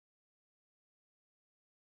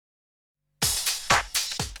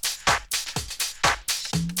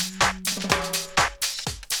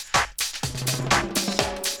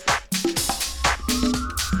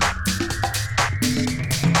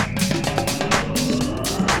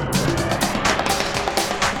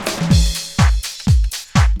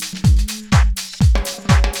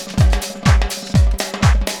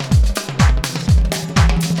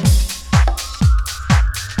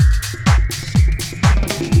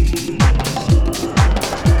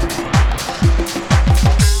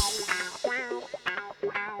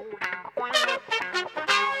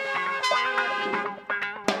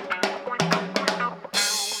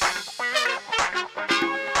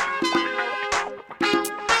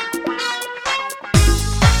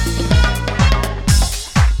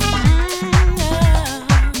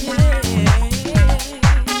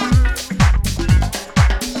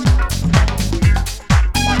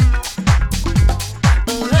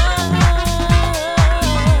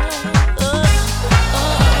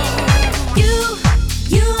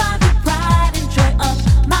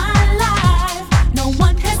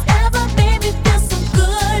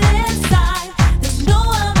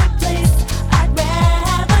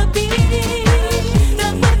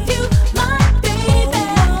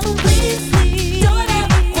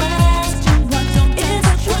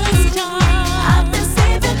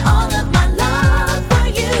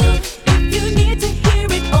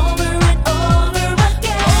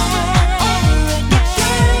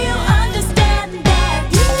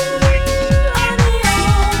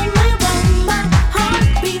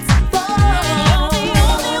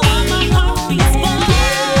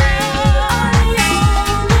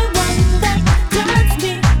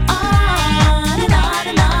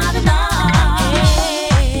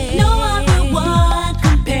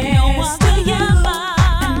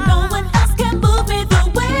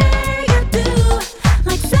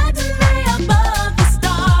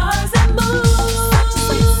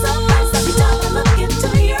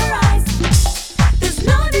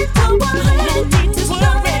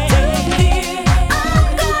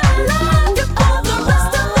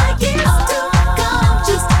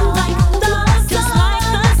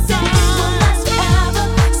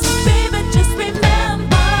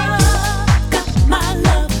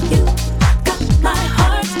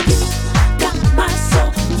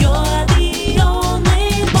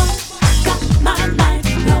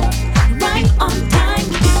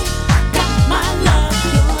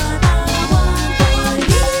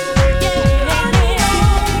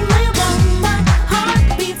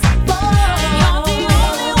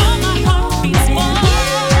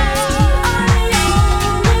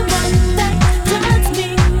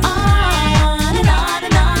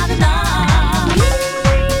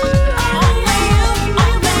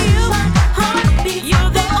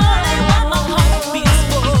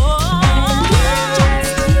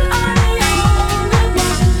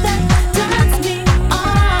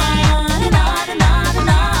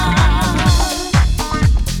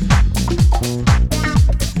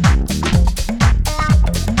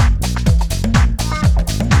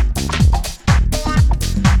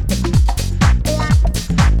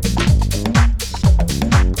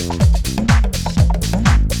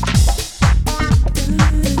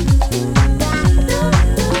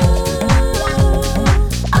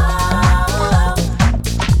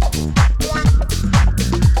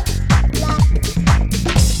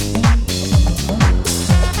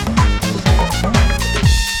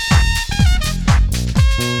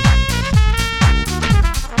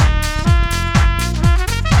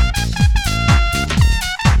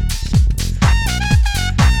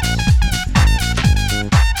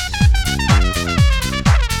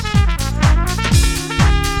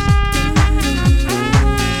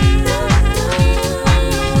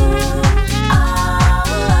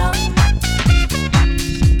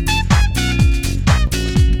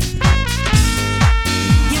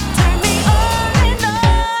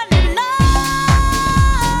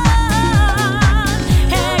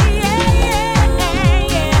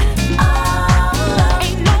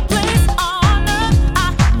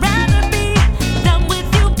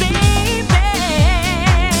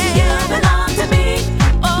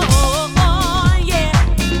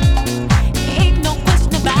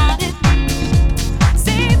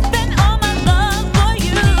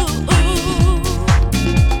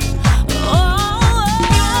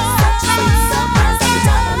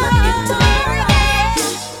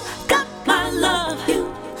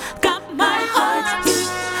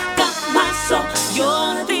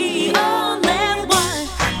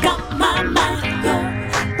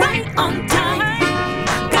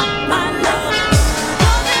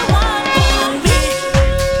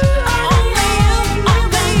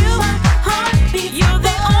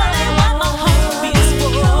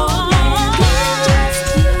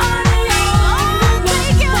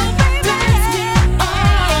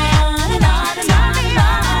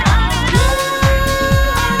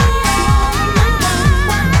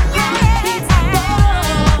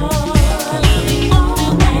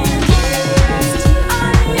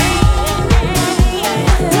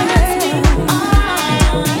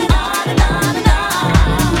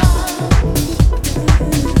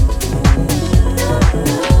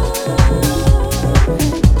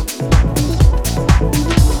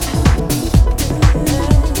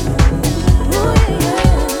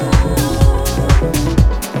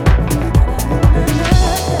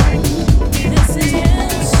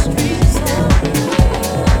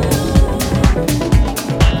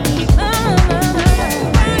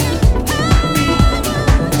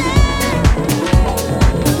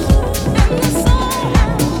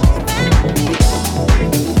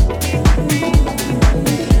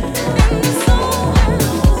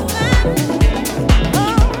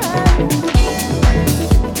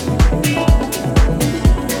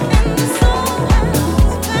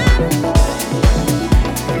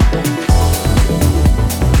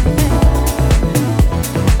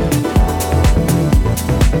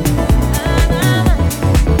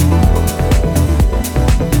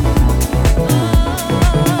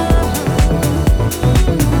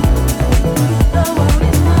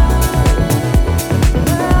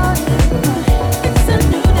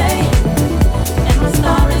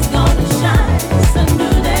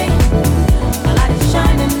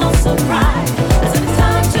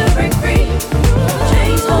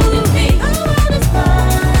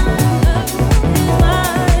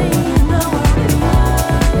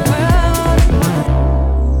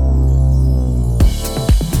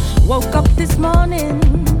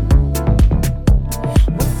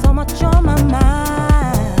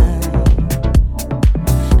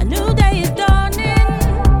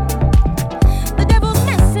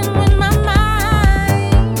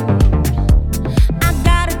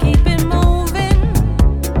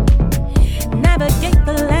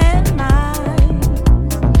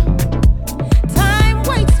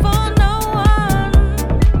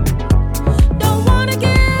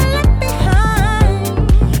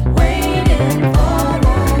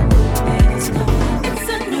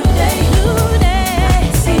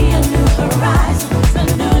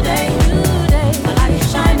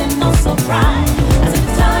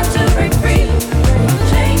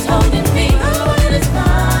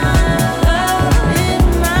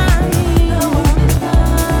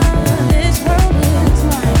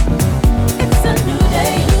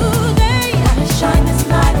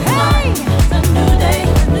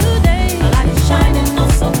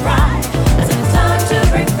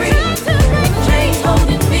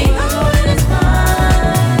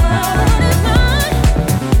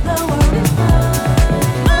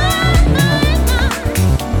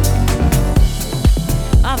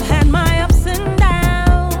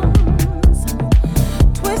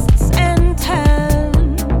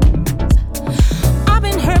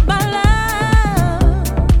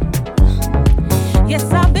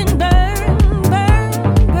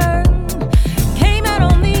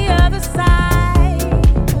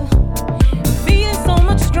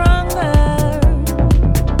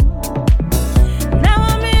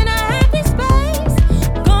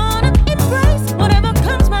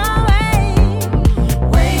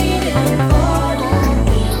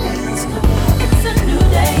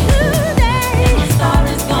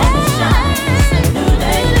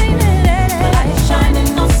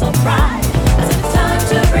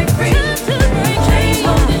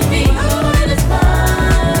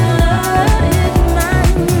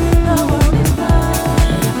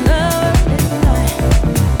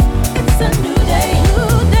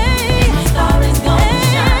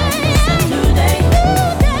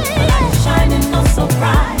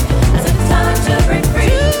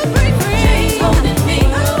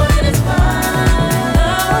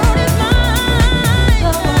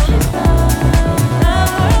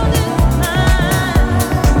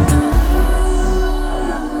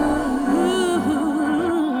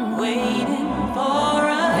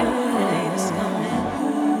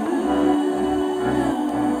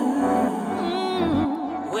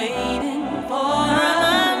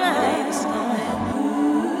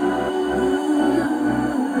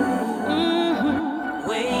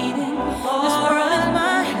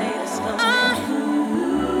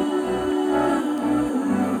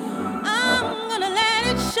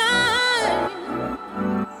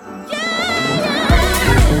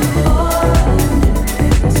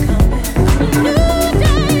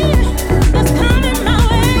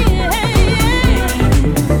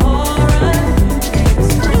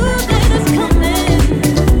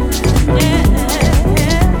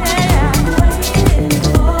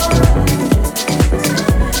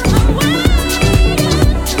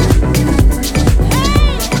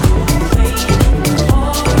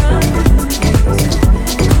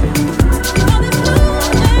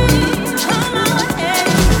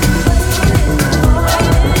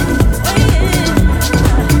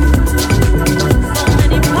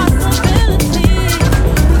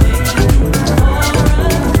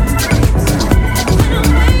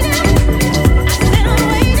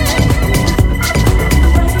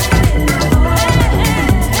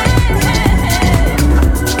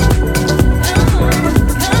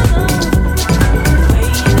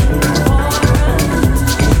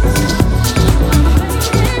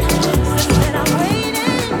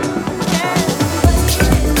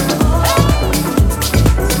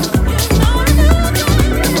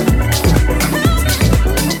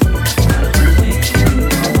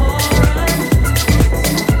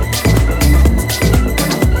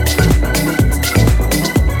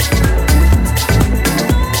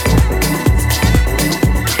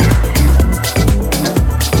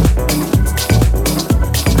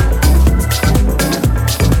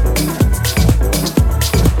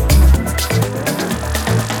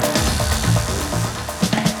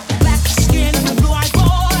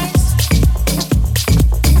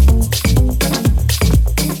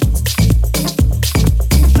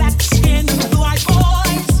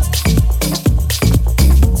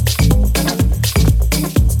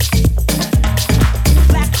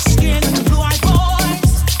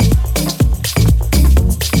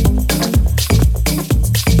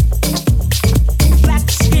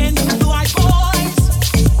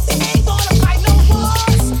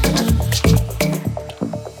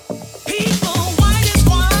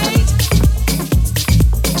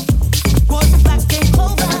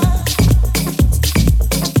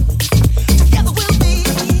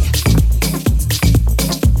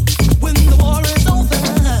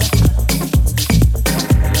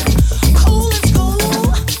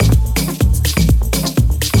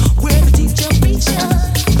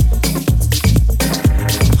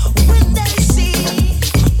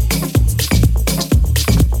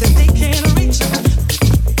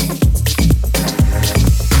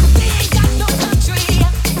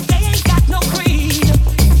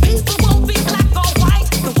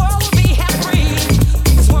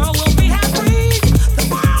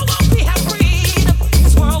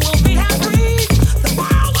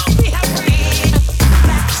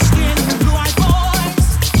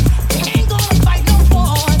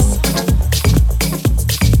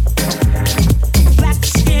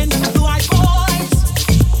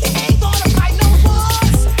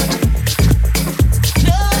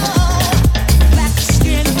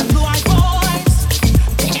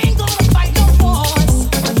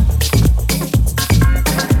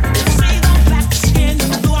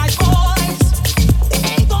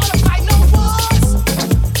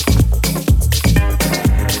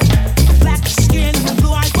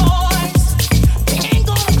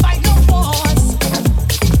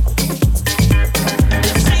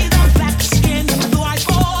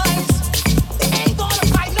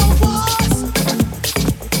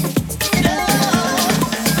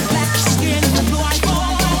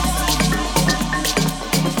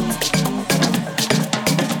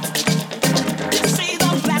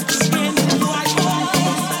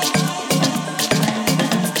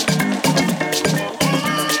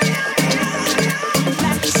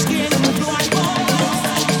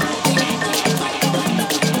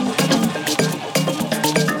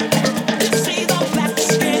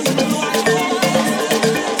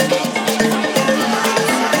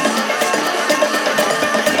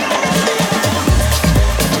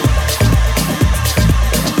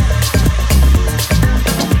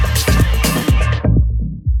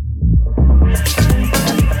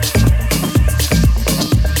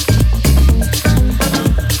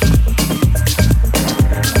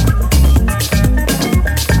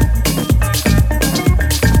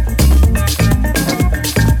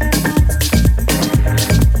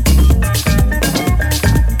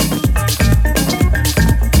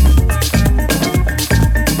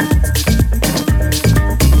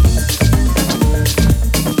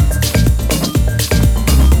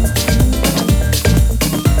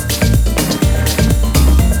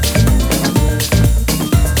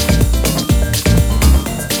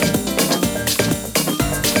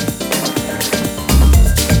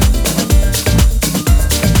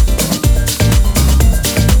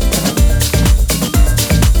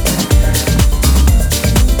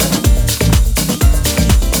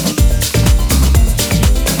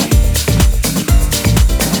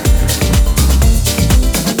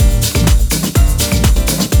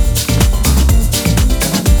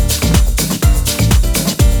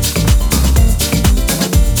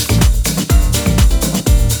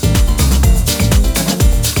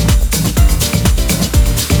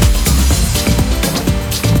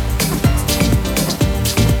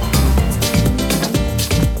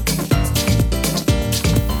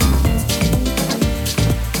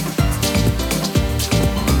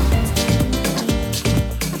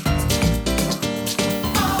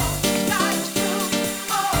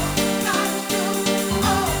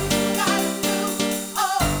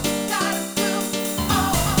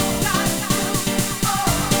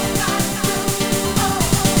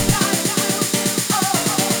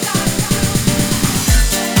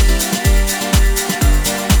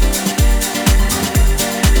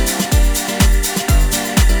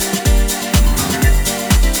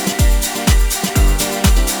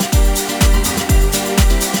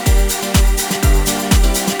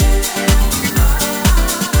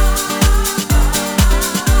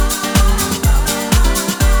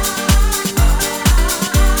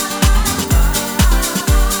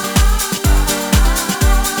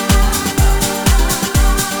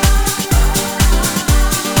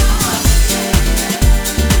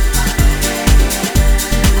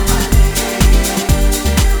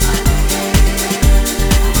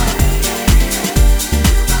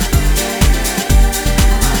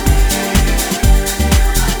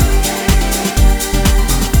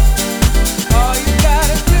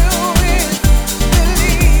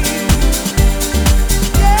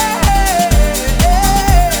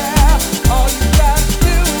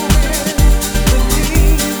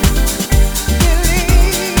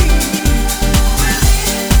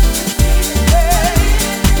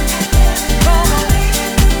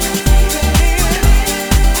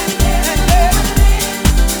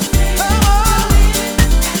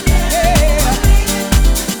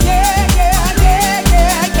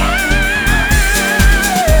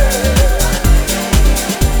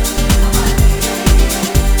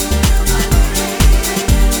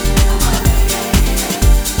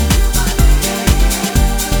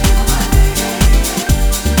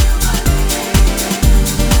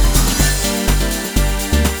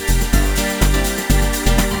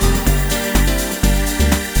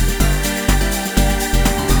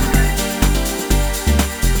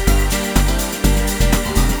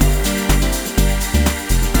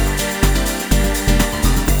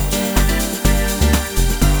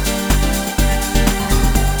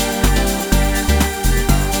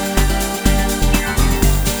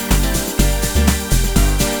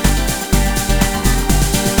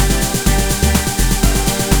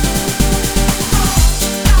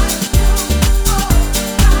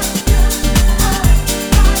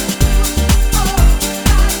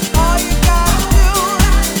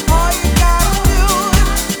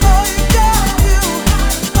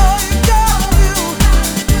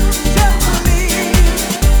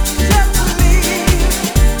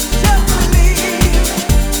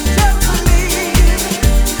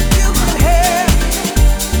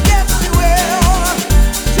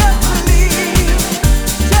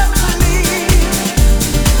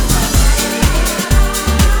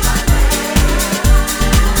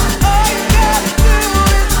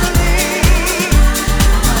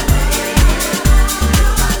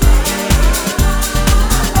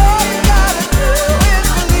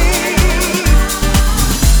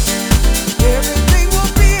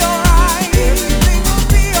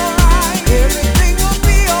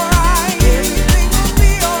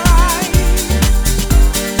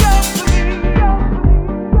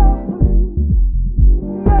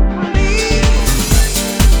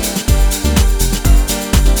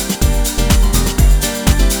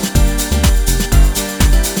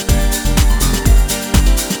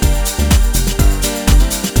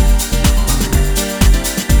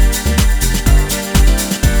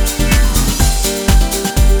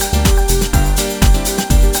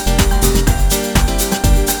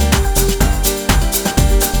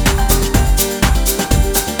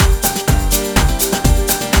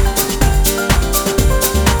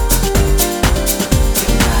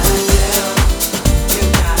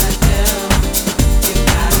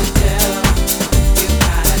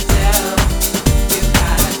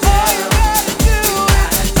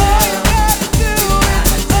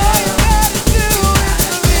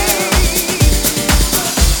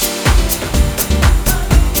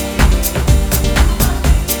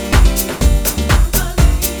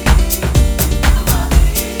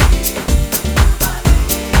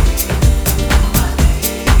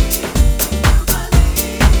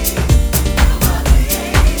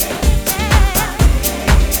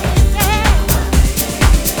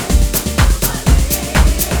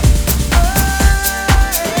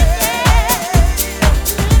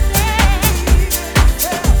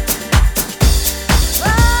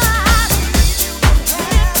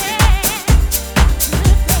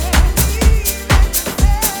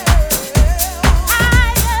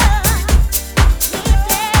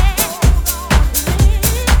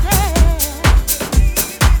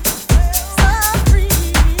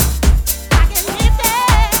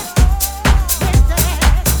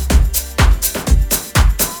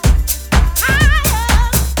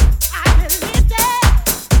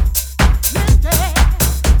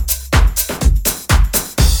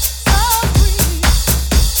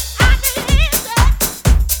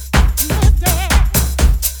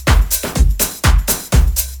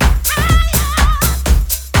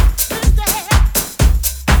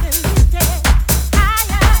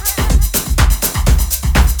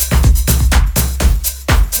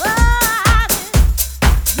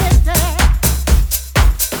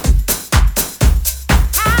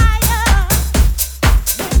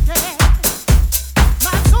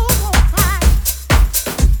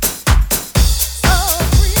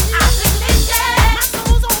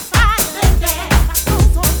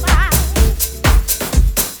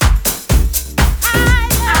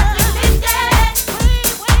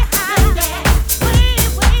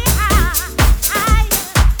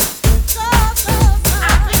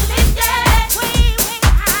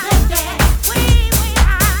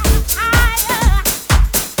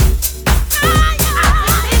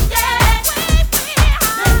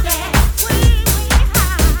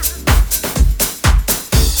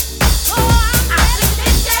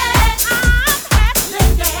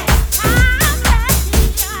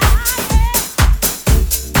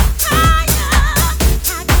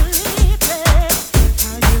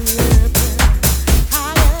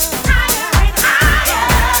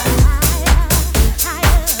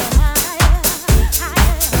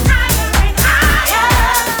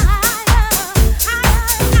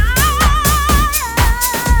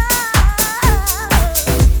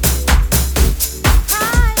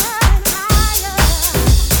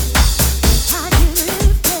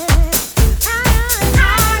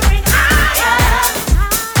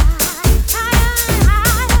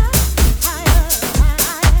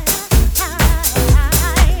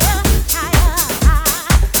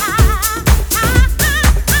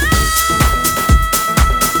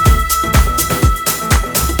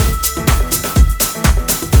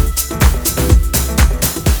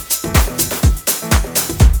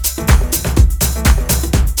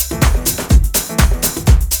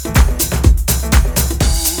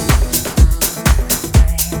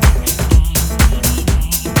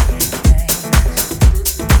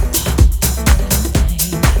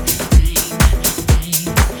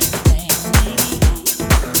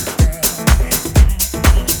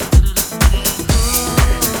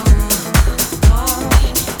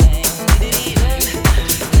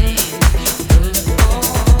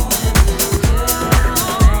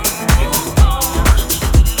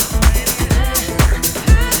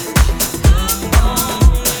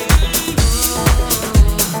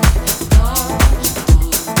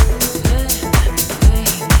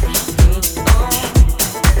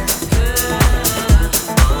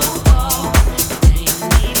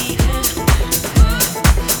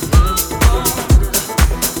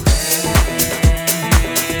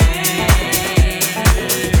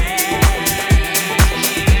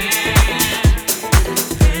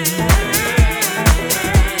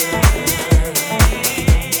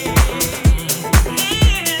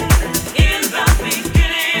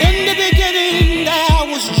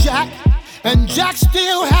And Jack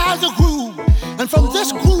still has a groove, and from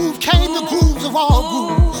this groove came the grooves of all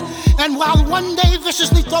grooves. And while one day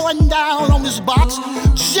viciously throwing down on this box,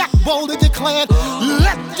 Jack boldly declared,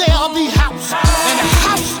 "Let there be house," and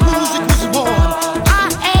house music was born. I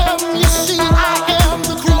am, you see, I am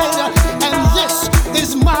the creator, and this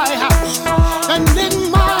is my house. And in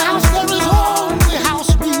my house there is only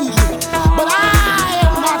house music. But I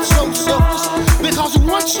am not so selfish, because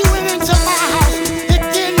once you went into my house, it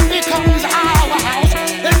then becomes our house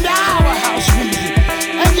and our house music.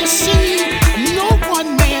 And you see, no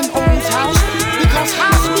one man owns house, because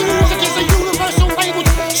house music is a universal language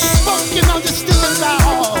spoken, understood by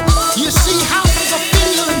all. You see, house is a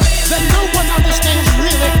feeling that no one understands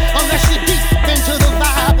really unless you're deep into the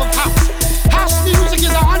vibe of house. House music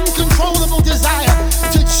is an uncontrollable desire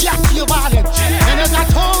to jack your body. And as I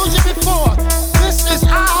told you before, this is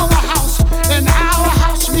our house and our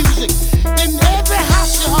house music. In every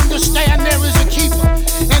house you understand there is a keeper.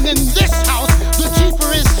 And in this house, the keeper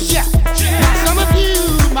is Jack. Now some of you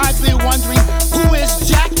might be wondering, who is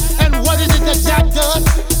Jack and what is it that Jack does?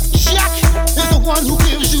 Jack is the one who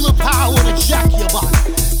gives you the power to jack your body.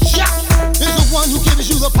 Jack is the one who gives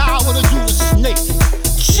you the power to do the snake.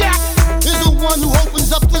 Jack is the one who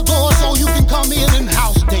opens up the door so you can come in and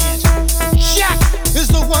house dance. Jack is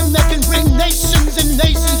the one that can bring nations and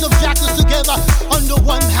nations of jackers together under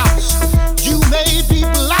one house. You may be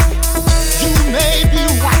black, you may be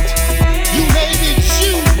white, you may be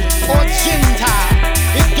Jew or Gentile.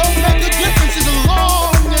 It don't make a difference as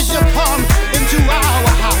long as you come into our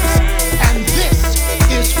house. And this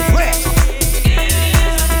is fresh.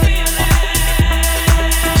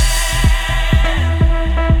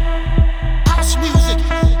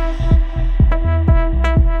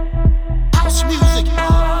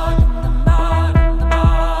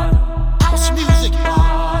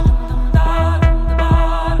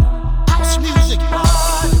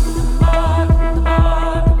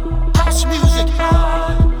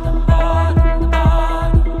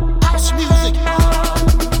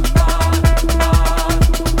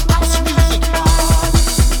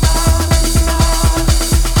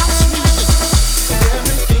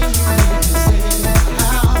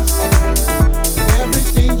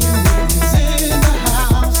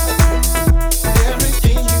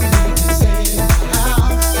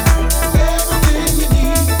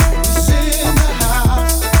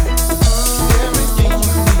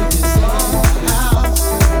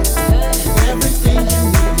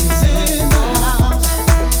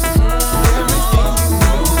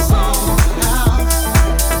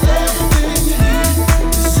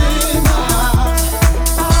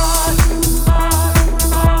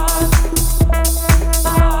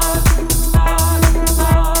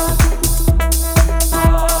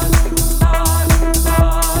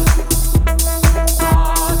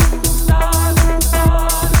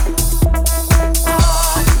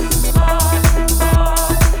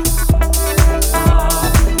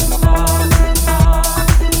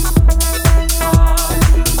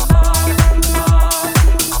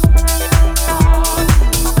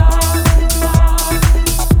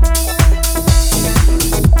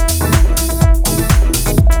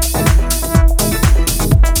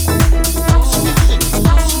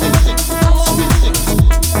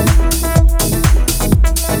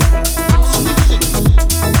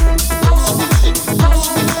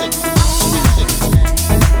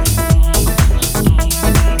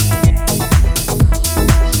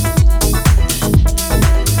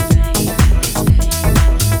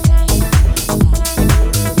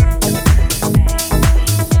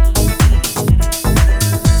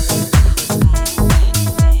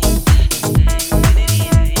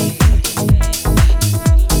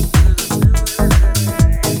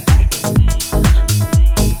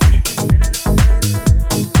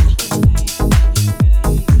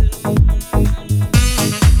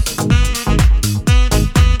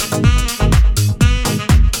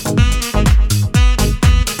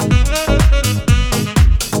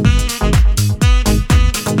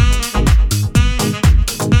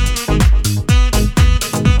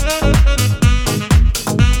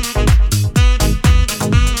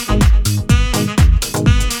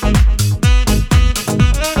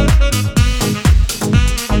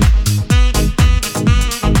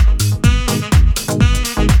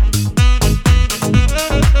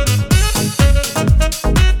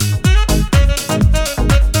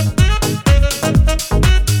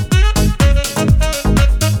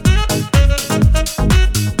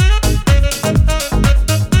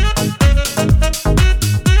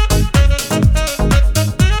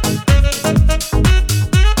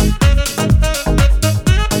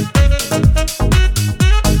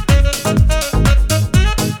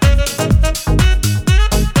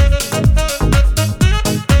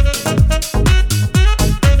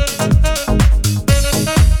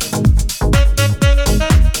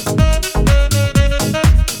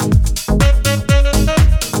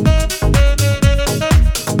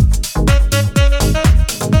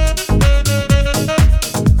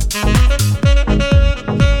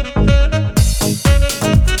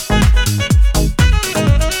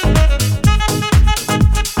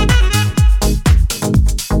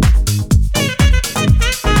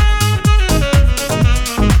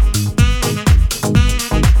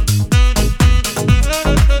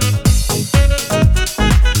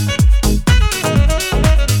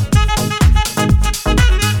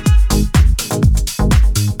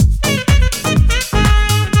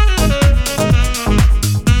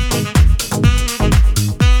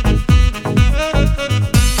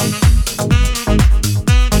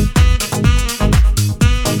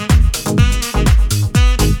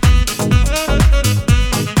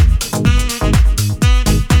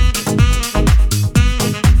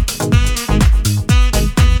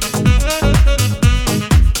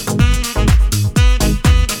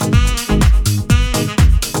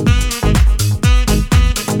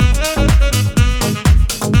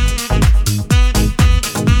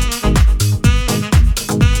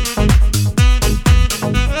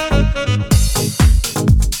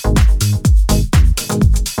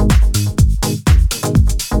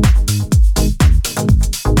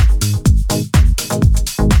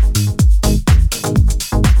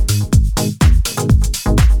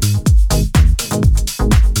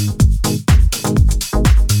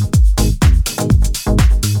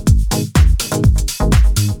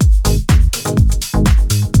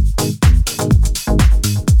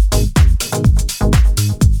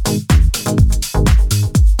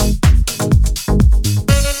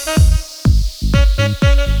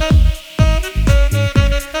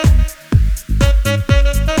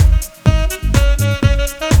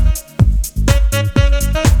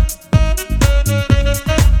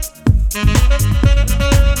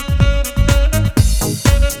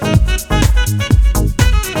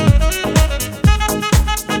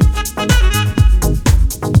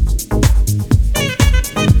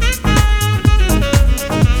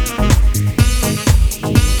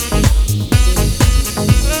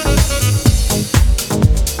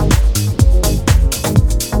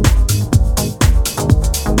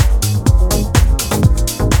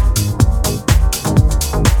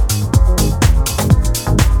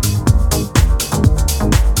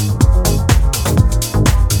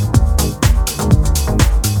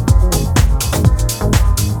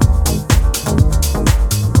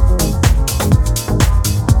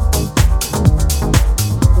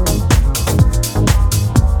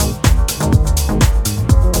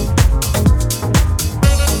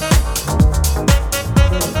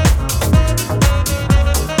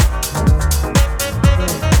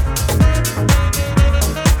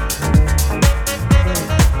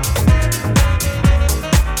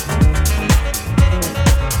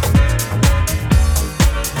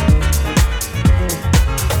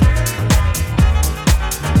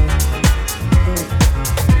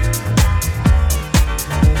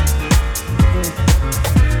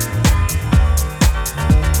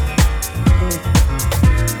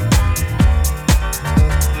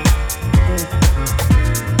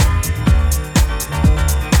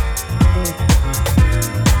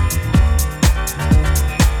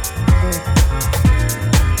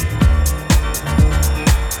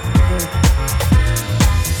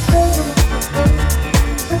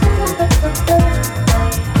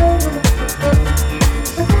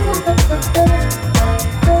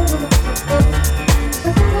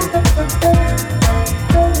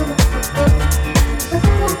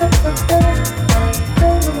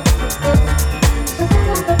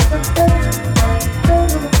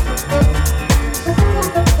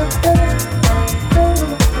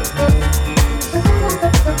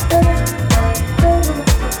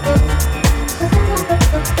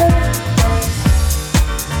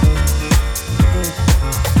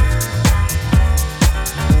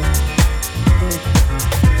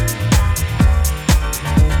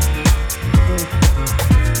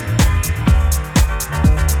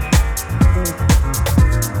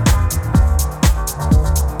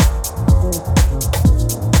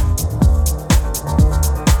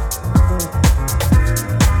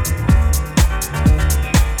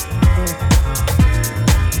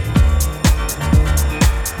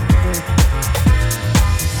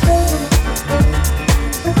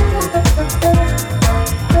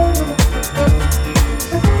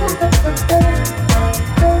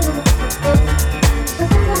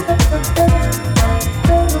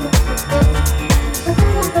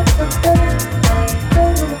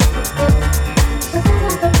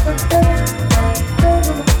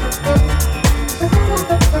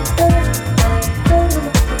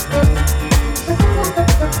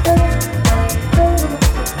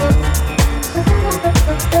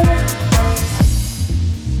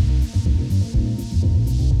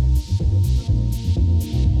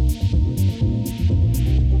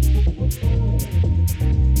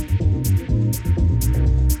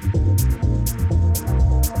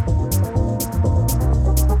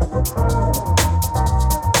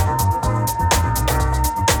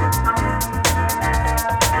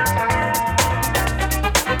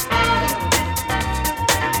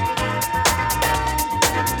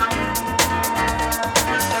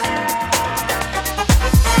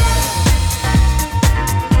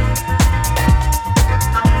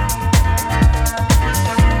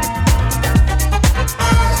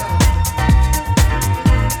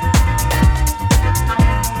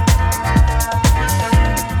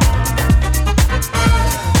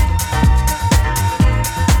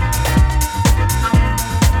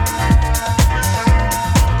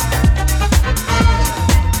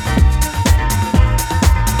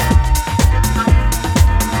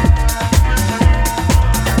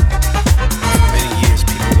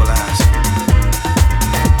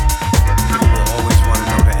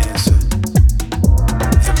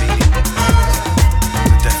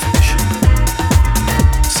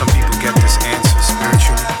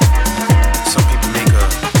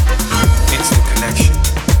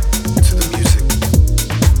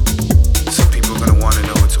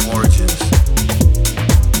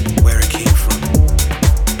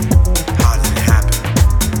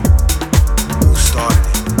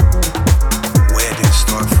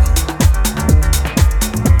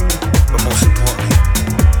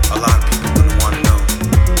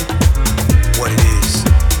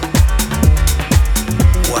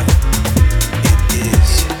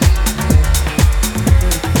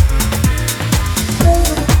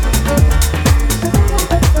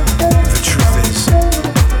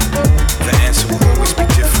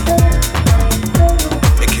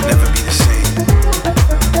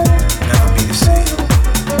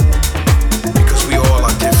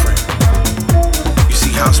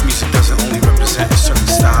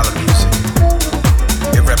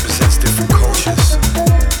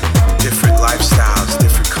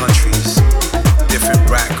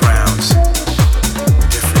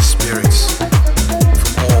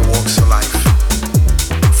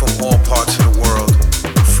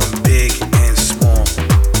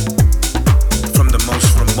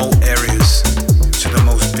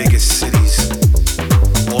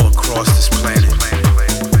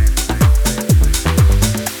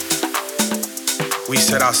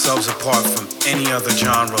 ourselves apart from any other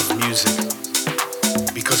genre of music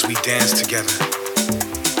because we dance together,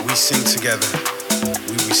 we sing together,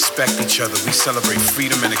 we respect each other, we celebrate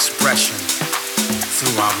freedom and expression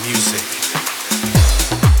through our music.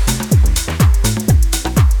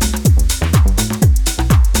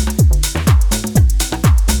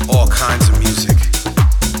 All kinds of music,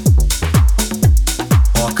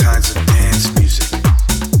 all kinds of dance music,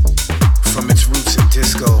 from its roots in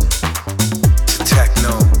disco to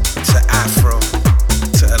techno to afro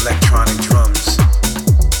to electronic drums.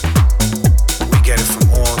 We get it from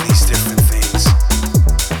all these different things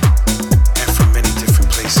and from many different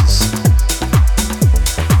places.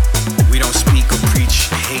 We don't speak or preach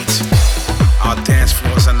hate. Our dance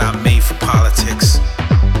floors are not made for politics.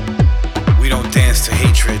 We don't dance to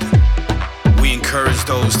hatred. We encourage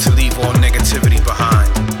those to leave all negativity behind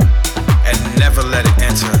and never let it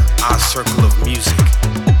enter our circle of music.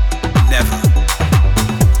 Never.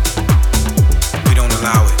 We don't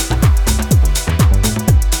allow it.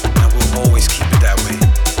 And we'll always keep it that way.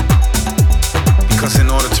 Because in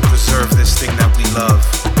order to preserve this thing that we love,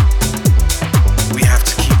 we have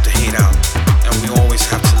to keep the hate out. And we always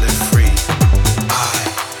have to live free. I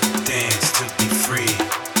dance to be free.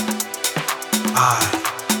 I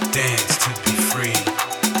dance to be free.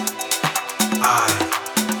 I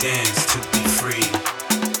dance to be free.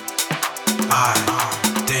 I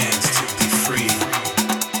dance to be free.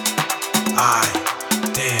 I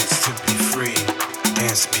dance to be free.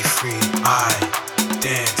 Dance to be free. I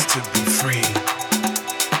dance to be free.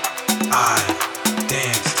 I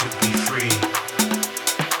dance to be free.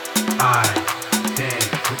 I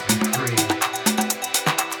dance to be free. I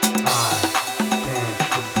dance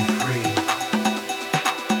to be free.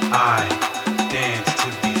 I dance to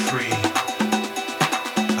be free.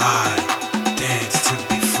 I dance to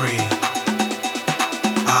be free.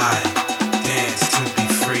 I dance to be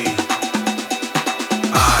free.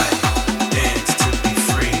 I dance to be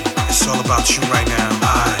free. It's all about you right now.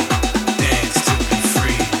 I dance to be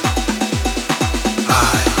free. I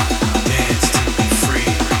dance to be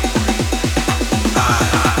free. I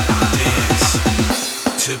dance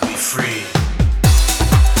to be free.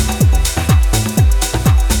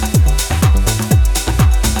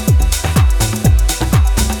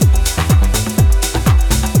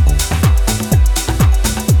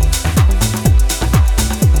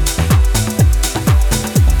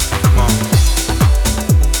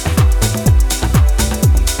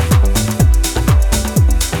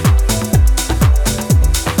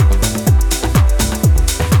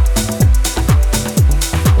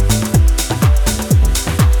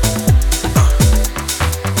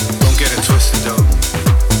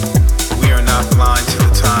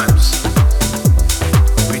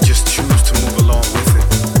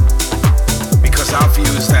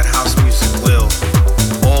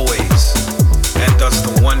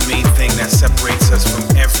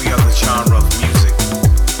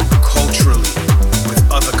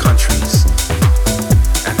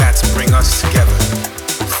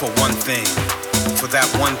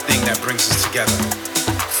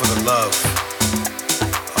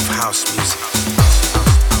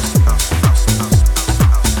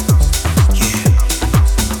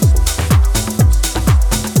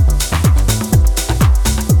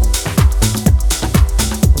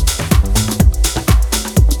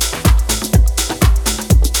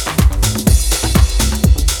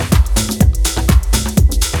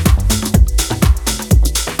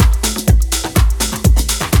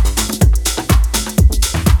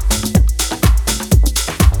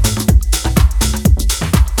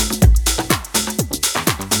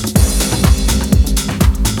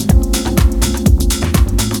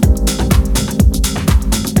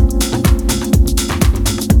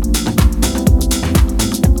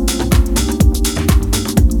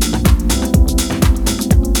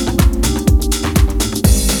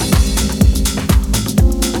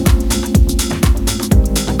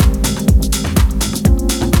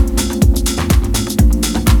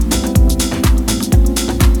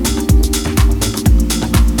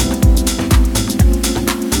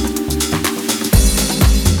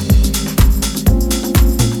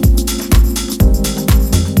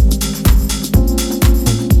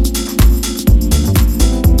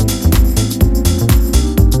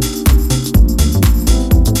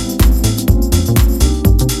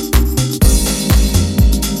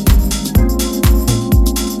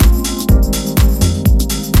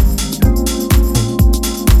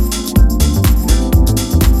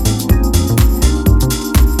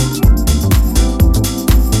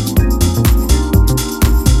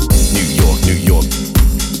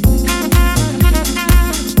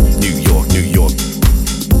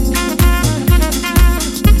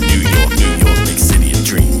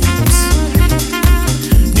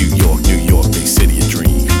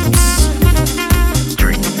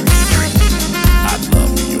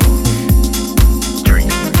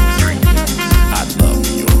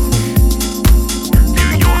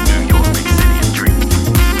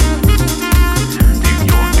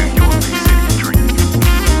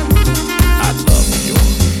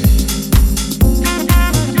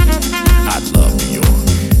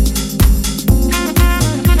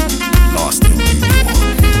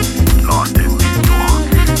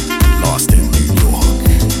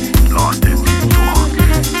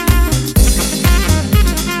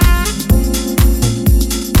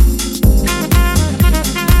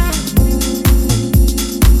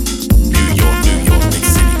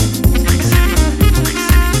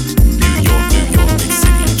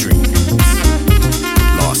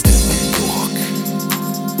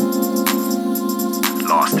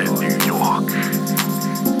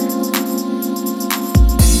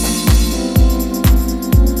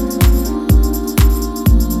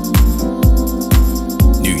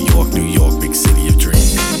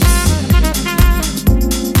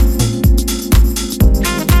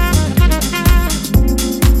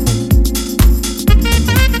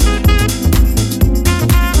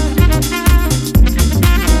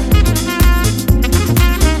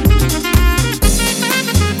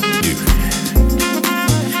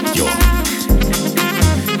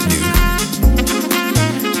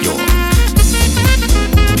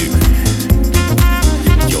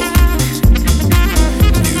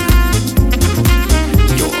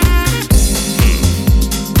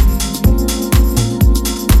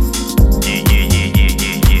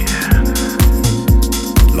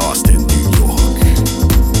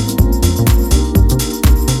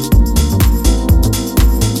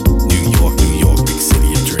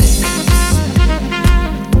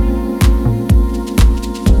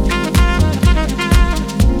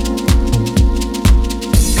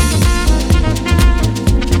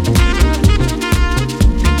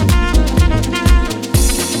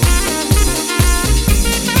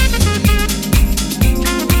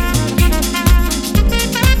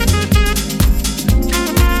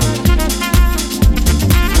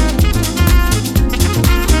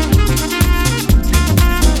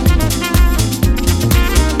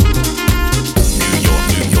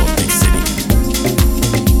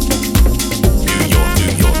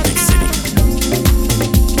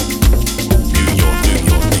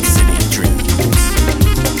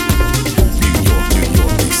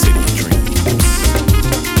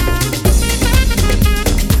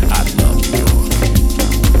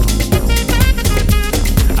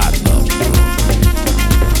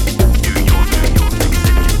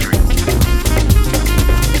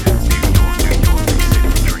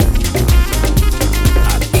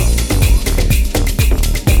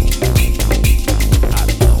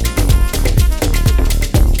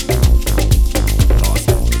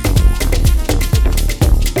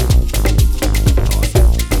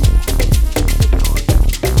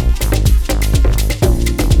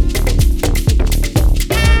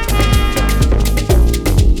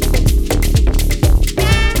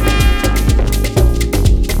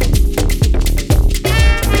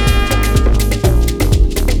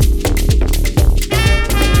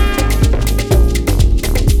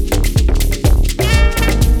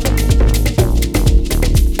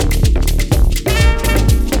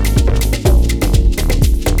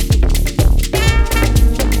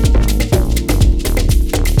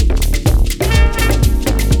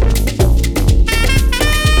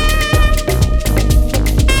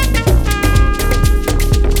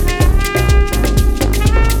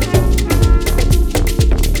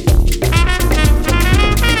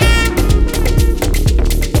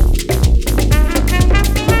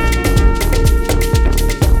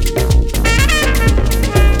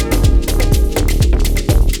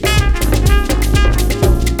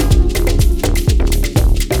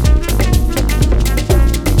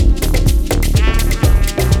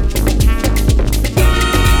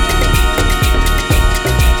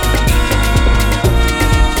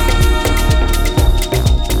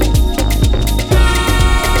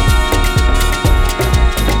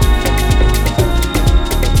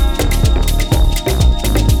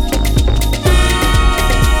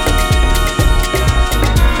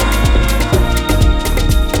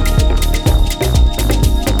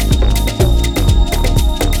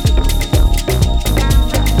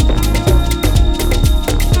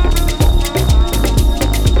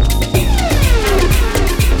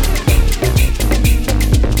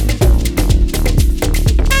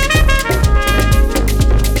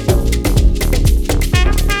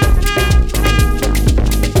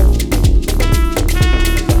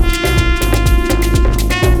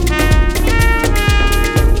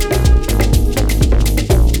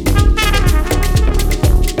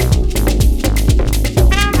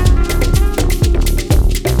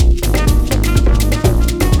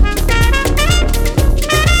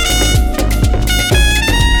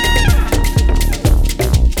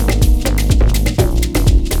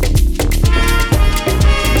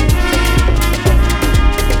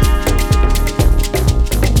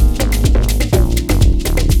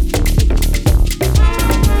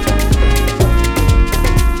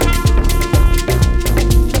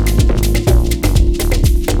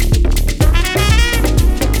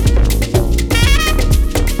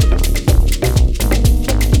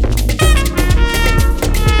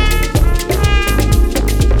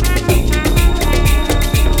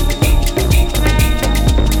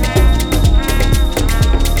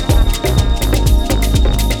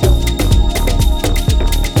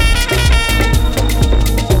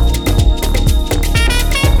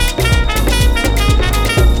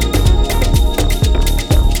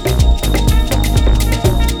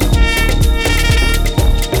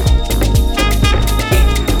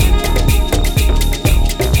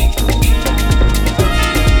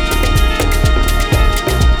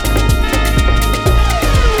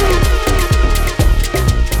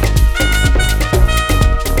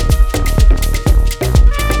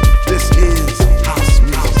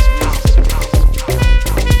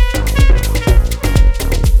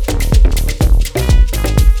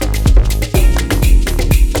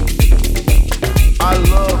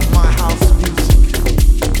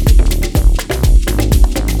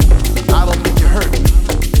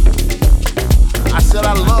 said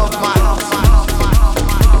I love my house.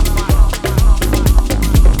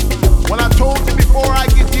 When I told you before I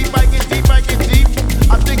get deep,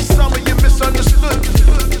 I think some of you misunderstood.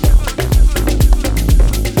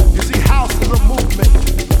 You see, house is a movement.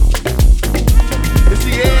 It's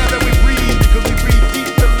the air that we breathe because we breathe deep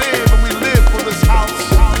to live, and we live for this house.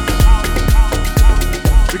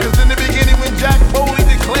 Because in the beginning when Jack Bowley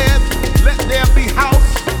declared, "Let there be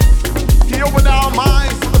house," he opened our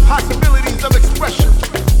minds to the possibilities of expression.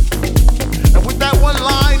 And with that one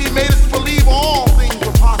line, he made us believe all things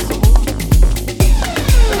were possible,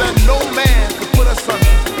 and that no man could put us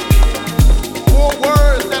under. 4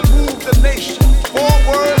 words that moved the nation, 4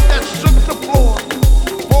 words that shook the floor,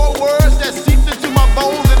 4 words that seeped into my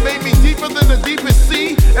bones and made me deeper than the deepest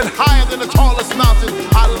sea and higher than the tallest mountain.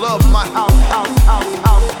 I love my house, house, house,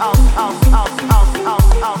 house, house, house, house, house, house,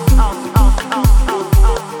 house, house, house, house,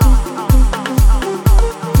 house.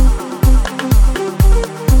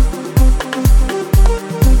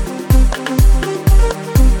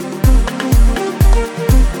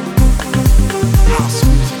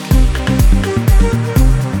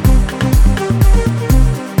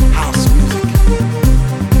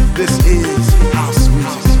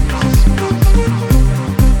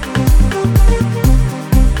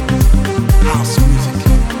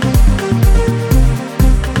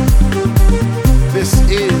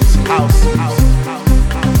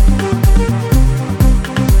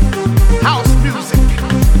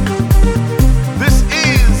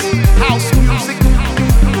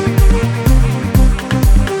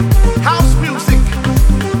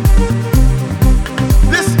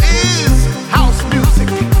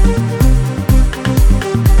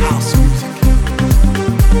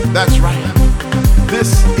 That's right.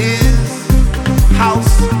 This is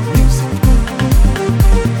house music.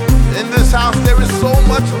 In this house there is so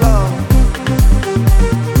much love.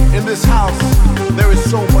 In this house there is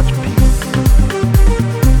so much peace.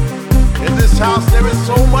 In this house there is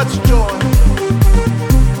so much joy.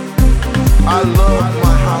 I love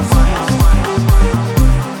my house.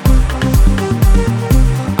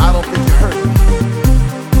 I don't think you heard me.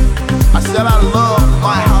 I said I love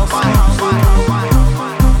my house.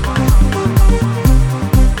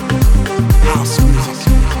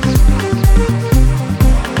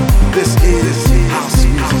 This is house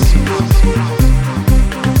music.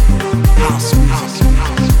 House music.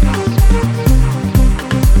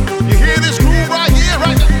 You hear this groove right here,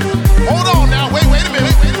 right now? Hold on now, wait a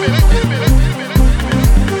minute.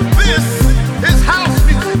 This is house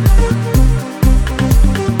music.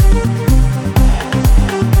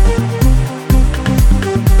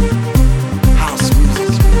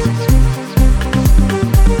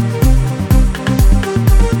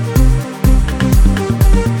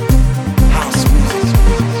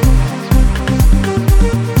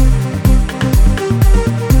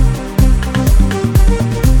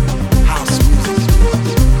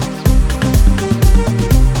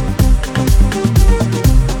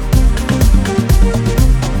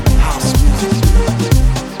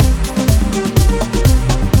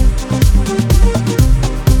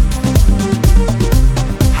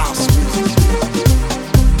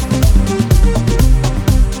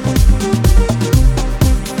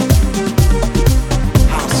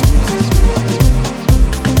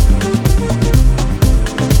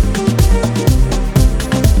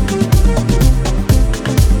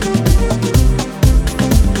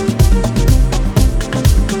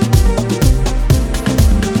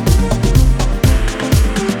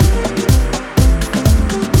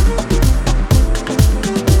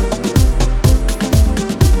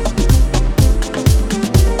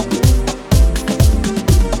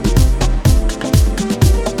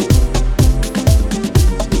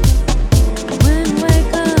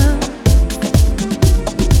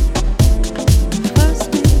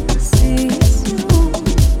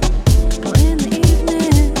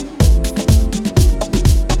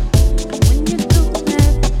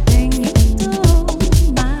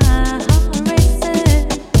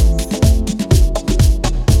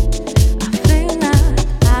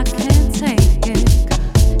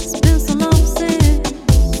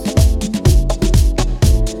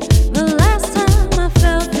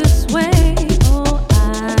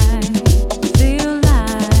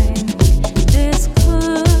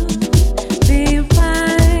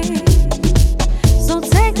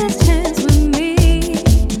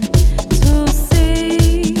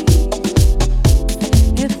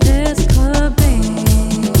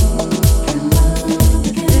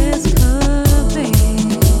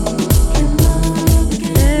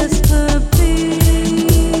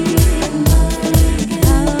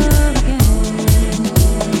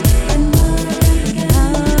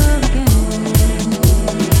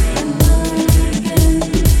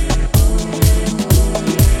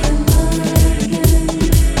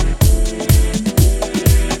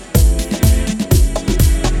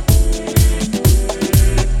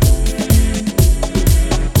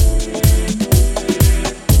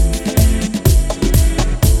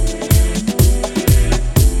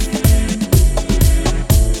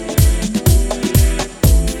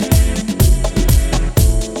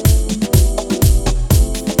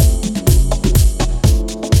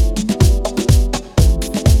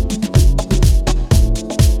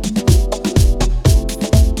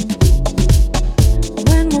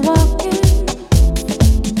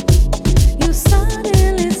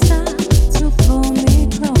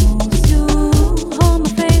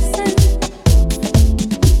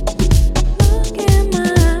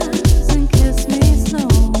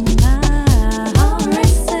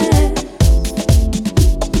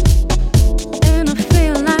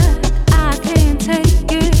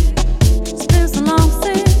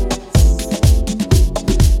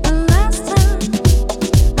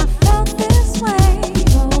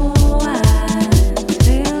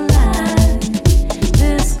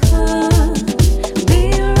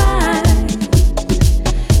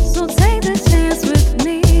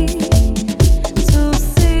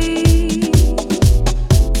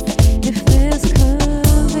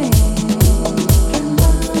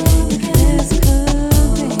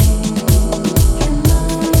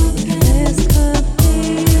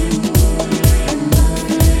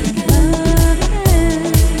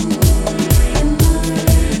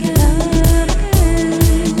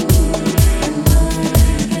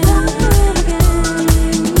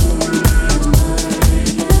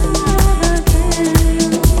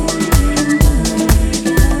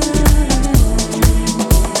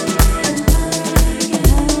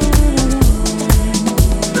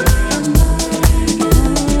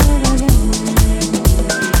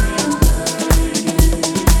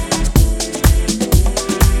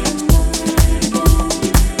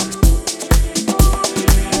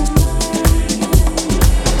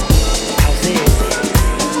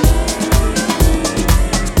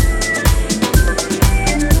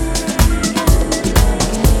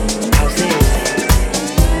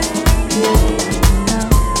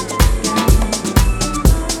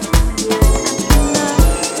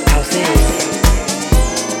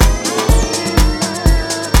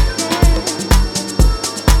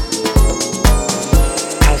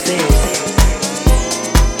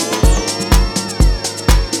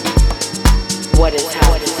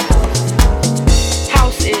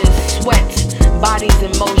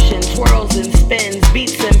 spins,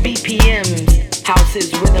 beats and BPMs. House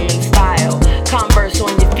is rhythm and style. Converse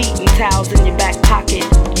on your feet and towels in your back pocket.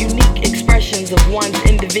 Unique expressions of one's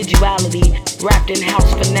individuality, wrapped in house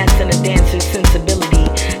finesse and a dancer's sensibility.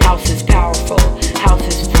 House is powerful. House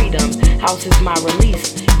is freedom. House is my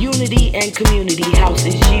release. Unity and community. House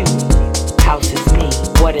is you. House is me.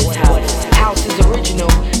 What is house? House is original,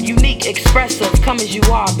 unique, expressive. Come as you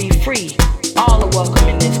are, be free. All are welcome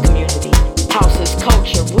in this community. House is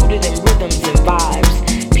culture, rooted in rhythms and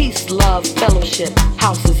vibes. Peace, love, fellowship.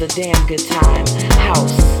 House is a damn good time.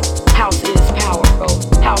 House. House is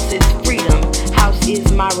powerful. House is freedom. House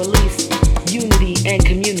is my release. Unity and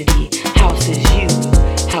community. House is you.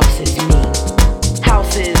 House is me.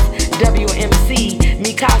 House is WMC,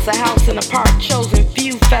 Mikasa House in a Park, chosen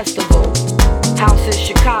few festival. House is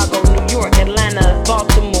Chicago, New York, Atlanta,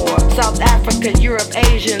 Baltimore, South Africa, Europe,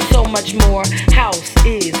 Asia, and so much more. House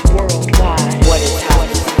is worldwide. What is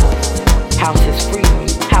house? House is freedom.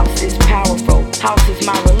 House is powerful. House is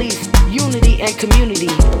my release. Unity and community.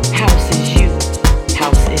 House is you.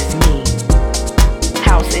 House is me.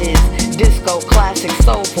 House is disco, classic,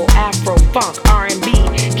 soulful, Afro, funk, R&B.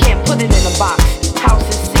 Can't put it in a box. House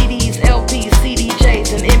is CDs, LPs,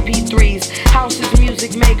 CDJs, and MP3s. House is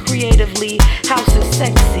music made creatively. House is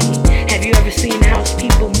sexy. Have you ever seen house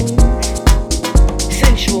people move?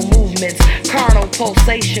 Sensual movements, carnal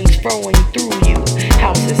pulsations flowing through you.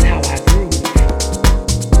 House is how I groove.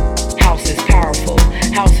 House is powerful.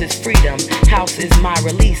 House is freedom. House is my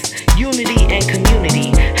release. Unity and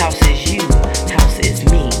community. House is you. House is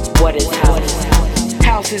me. What is house?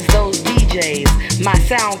 House is those DJs, my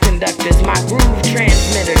sound conductors, my groove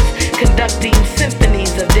transmitters, conducting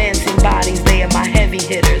symphonies of dancing bodies. They are my heavy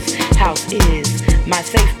hitters. House is my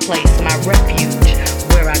safe place, my refuge,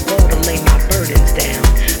 where I go to lay my burdens down,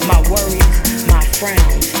 my worries, my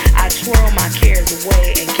frowns. I twirl my cares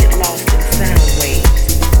away and get lost in sound waves.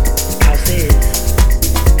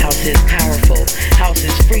 House is powerful. House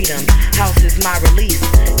is freedom. House is my release.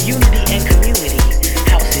 Unity and community.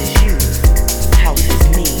 House is you. House is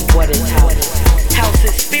me. What is house? House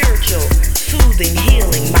is spiritual, soothing,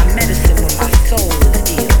 healing, my medicine when my soul is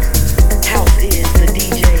ill. House is the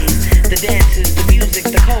DJs, the dances, the music,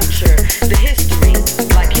 the culture, the history.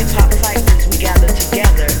 Like hip-hop ciphers, we gather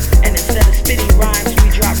together, and instead of spitting rhymes, we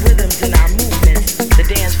drop rhythms in our movements. The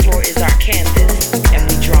dance floor is our canvas, and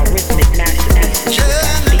we draw rhythmic masterpieces with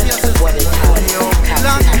our feet. What is house?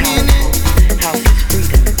 House is powerful. House is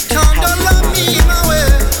freedom. House is unity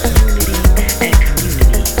and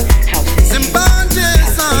community. House is you. House is